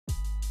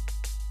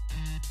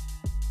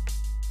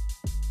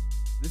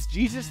this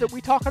Jesus that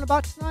we talking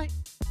about tonight,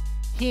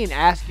 he ain't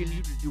asking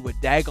you to do a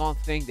daggone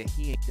thing that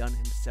he ain't done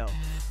himself.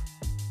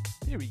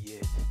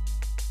 Period.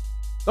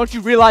 Don't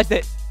you realize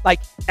that, like,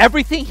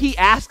 everything he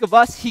asked of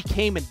us, he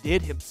came and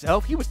did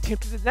himself? He was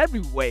tempted in every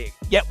way,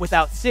 yet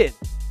without sin.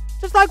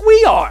 Just like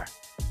we are.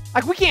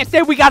 Like, we can't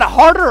say we got it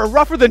harder or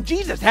rougher than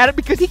Jesus had it,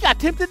 because he got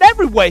tempted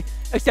every way,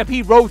 except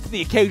he rose to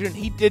the occasion.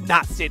 He did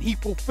not sin. He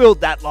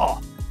fulfilled that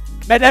law.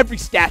 Met every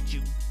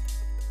statute.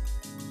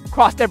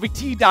 Crossed every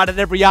T, dotted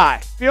every I.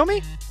 Feel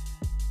me?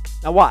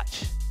 Now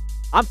watch.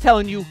 I'm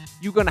telling you,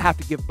 you're going to have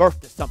to give birth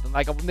to something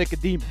like a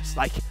Nicodemus.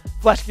 Like,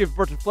 flesh gives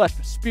birth to flesh,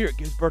 but spirit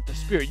gives birth to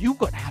spirit. You're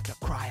going to have to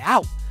cry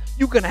out.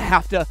 You're going to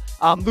have to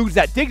lose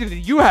that dignity.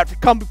 You have to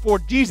come before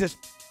Jesus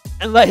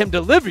and let him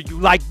deliver you.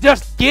 Like,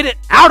 just get it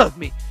out of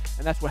me.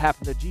 And that's what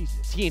happened to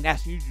Jesus. He ain't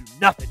asking you to do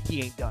nothing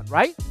he ain't done,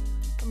 right?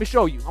 Let me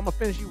show you. I'm going to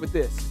finish you with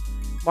this.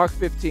 Mark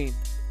 15.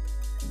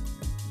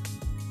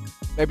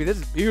 Baby, this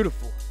is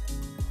beautiful.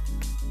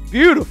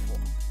 Beautiful.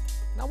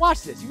 Now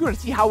watch this. You're going to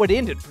see how it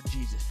ended for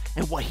Jesus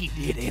and what he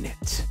did in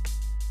it.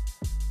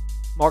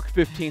 Mark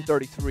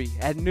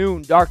 15:33. At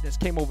noon, darkness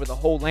came over the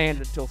whole land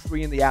until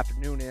 3 in the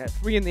afternoon. And at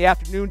 3 in the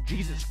afternoon,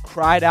 Jesus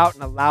cried out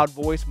in a loud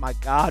voice, my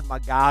God,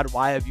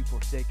 why have you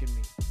forsaken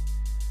me?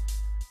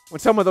 When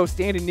some of those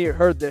standing near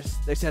heard this,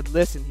 they said,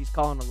 listen, he's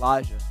calling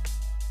Elijah.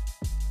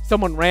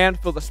 Someone ran,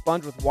 filled a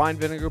sponge with wine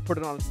vinegar, put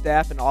it on a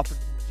staff, and offered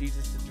it to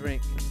Jesus to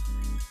drink.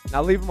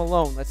 Now leave him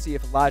alone. Let's see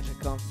if Elijah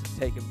comes to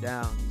take him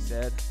down, he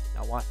said.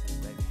 Now watch this,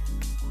 baby.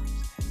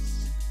 Watch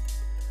this.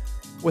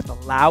 With a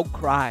loud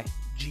cry,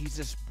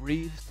 Jesus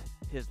breathed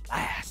his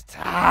last.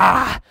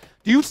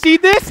 Do you see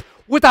this?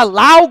 With a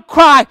loud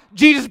cry,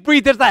 Jesus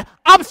breathed his last.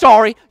 I'm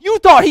sorry, you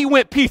thought he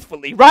went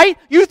peacefully, right?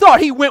 You thought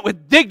he went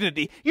with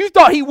dignity. You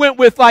thought he went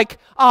with like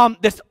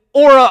this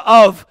aura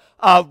of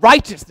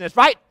righteousness,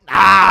 right?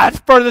 It's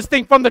furthest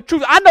thing from the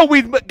truth. I know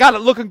we've got it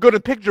looking good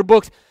in picture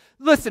books.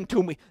 Listen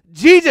to me.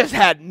 Jesus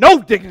had no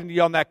dignity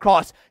on that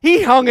cross.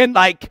 He hung in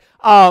like,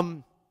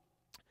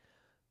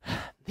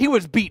 he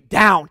was beat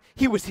down.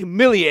 He was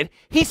humiliated.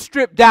 He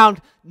stripped down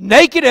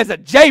naked as a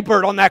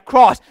jaybird on that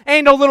cross.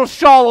 Ain't no little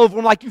shawl over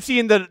him like you see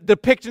in the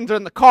depictions or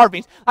in the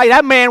carvings. Like,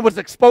 that man was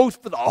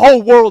exposed for the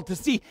whole world to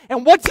see.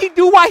 And what's he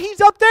do while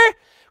he's up there?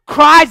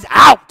 Cries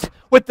out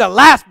with the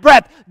last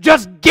breath,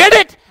 just get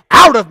it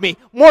out of me.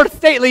 More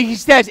stately, he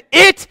says,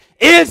 it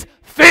is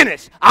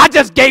finished. I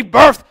just gave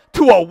birth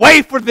to a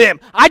way for them.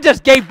 I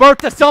just gave birth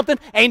to something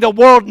ain't the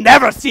world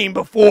never seen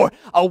before.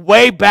 A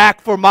way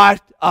back for my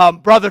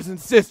brothers and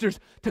sisters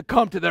to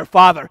come to their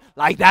Father.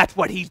 Like, that's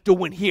what he's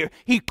doing here.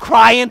 He's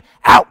crying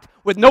out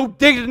with no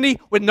dignity,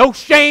 with no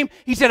shame.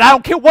 He said, I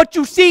don't care what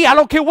you see. I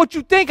don't care what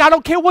you think. I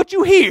don't care what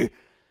you hear.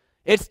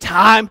 It's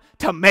time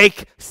to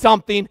make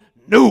something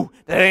new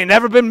that ain't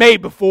never been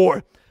made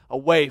before. A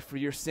way for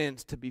your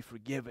sins to be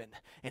forgiven.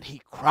 And he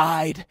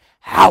cried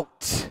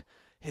out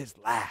his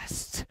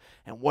last.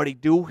 And what'd he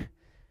do?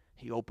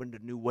 He opened a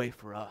new way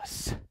for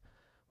us.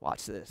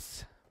 Watch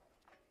this.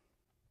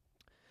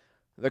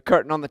 The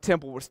curtain on the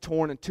temple was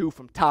torn in two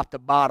from top to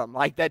bottom.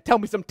 Like that. Tell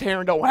me some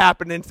tearing don't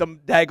happen in some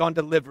daggone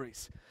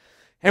deliveries.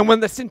 And when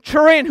the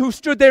centurion who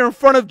stood there in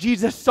front of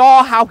Jesus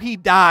saw how he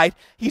died,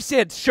 he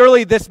said,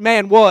 surely this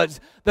man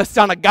was the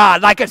Son of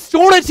God. Like, as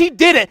soon as he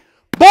did it,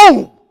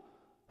 boom!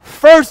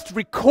 First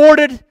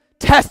recorded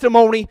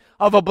testimony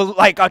of a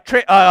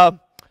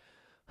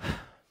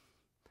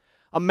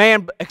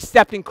man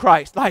accepting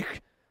Christ.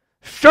 Like,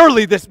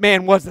 surely this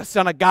man was the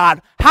Son of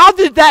God. How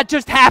did that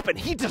just happen?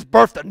 He just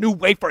birthed a new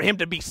way for him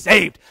to be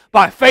saved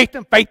by faith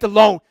and faith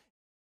alone.